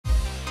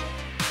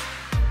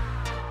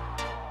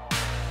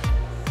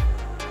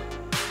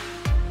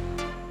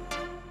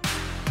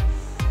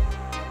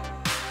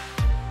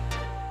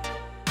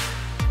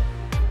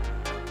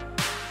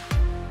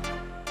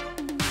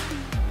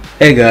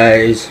Hey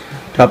guys,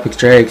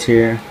 ps3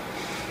 here,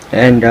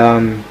 and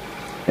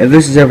if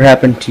this has ever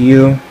happened to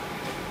you,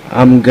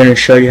 I'm gonna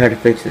show you how to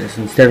fix this.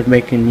 Instead of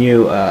making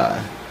you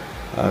a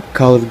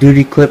Call of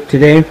Duty clip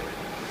today,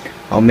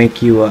 I'll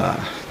make you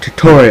a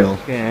tutorial.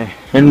 Okay,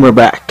 and we're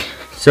back.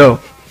 So,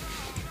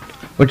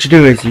 what you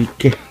do is you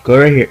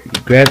go right here,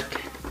 you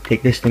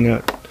take this thing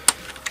out.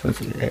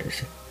 There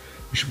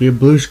should be a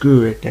blue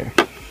screw right there.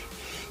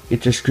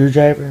 Get your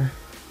screwdriver,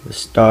 the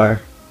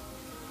star,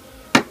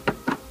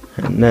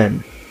 and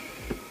then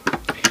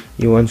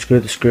you unscrew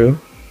the screw.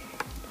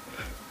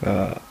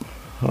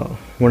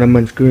 When I'm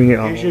unscrewing it,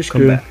 I'll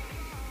come back.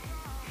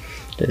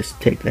 Just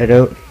take that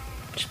out.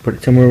 Just put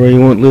it somewhere where you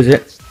won't lose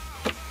it.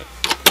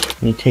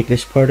 And you take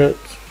this part out.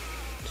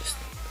 Just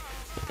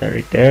put that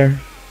right there.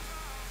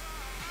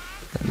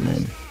 And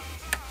then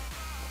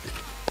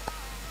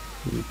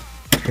you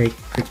pick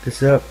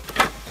this up.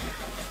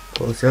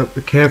 Pull this out.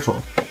 Be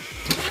careful.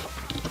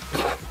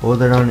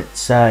 Hold it on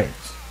its sides.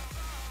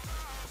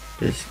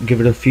 Just give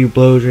it a few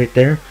blows right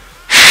there.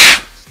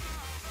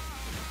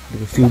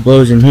 Give a few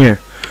blows in here.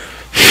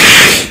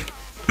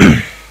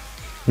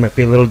 Might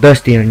be a little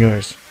dusty on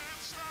yours.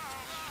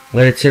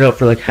 Let it sit out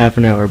for like half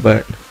an hour,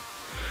 but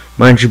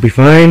mine should be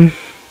fine.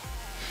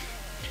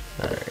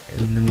 Alright,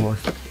 and then we'll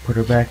put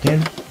her back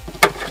in.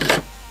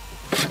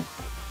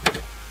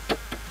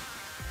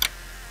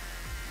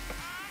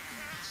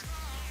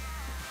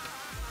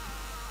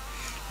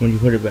 When you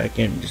put it back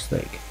in, just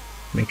like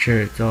make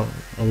sure it's all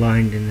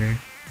aligned in there.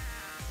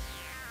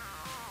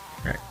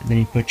 Alright, then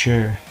you put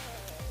your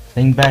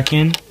thing back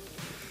in.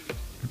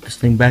 Put this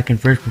thing back in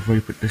first before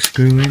you put the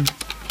screw in.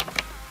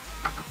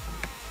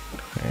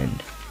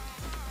 And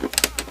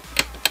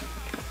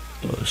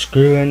throw the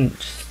screw in.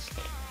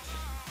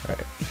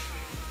 Alright.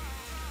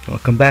 I'll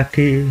come back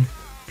to you.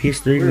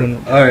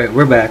 PS3. Alright,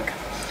 we're back.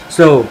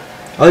 So,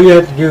 all you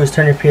have to do is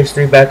turn your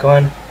PS3 back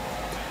on.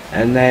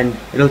 And then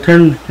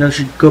it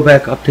should go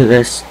back up to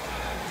this.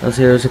 Let's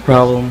say there's a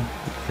problem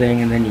with the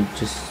thing, and then you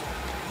just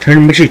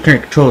make sure you turn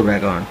your controller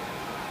back on.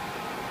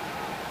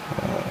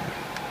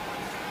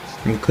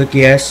 And you click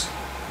yes.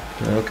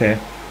 Okay.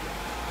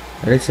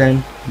 Let it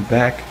send.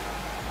 Back.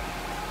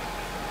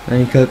 Then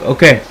you click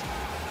OK.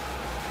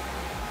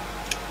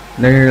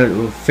 Then it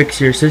will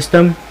fix your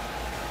system,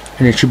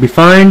 and it should be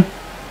fine.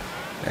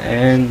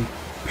 And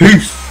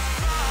peace.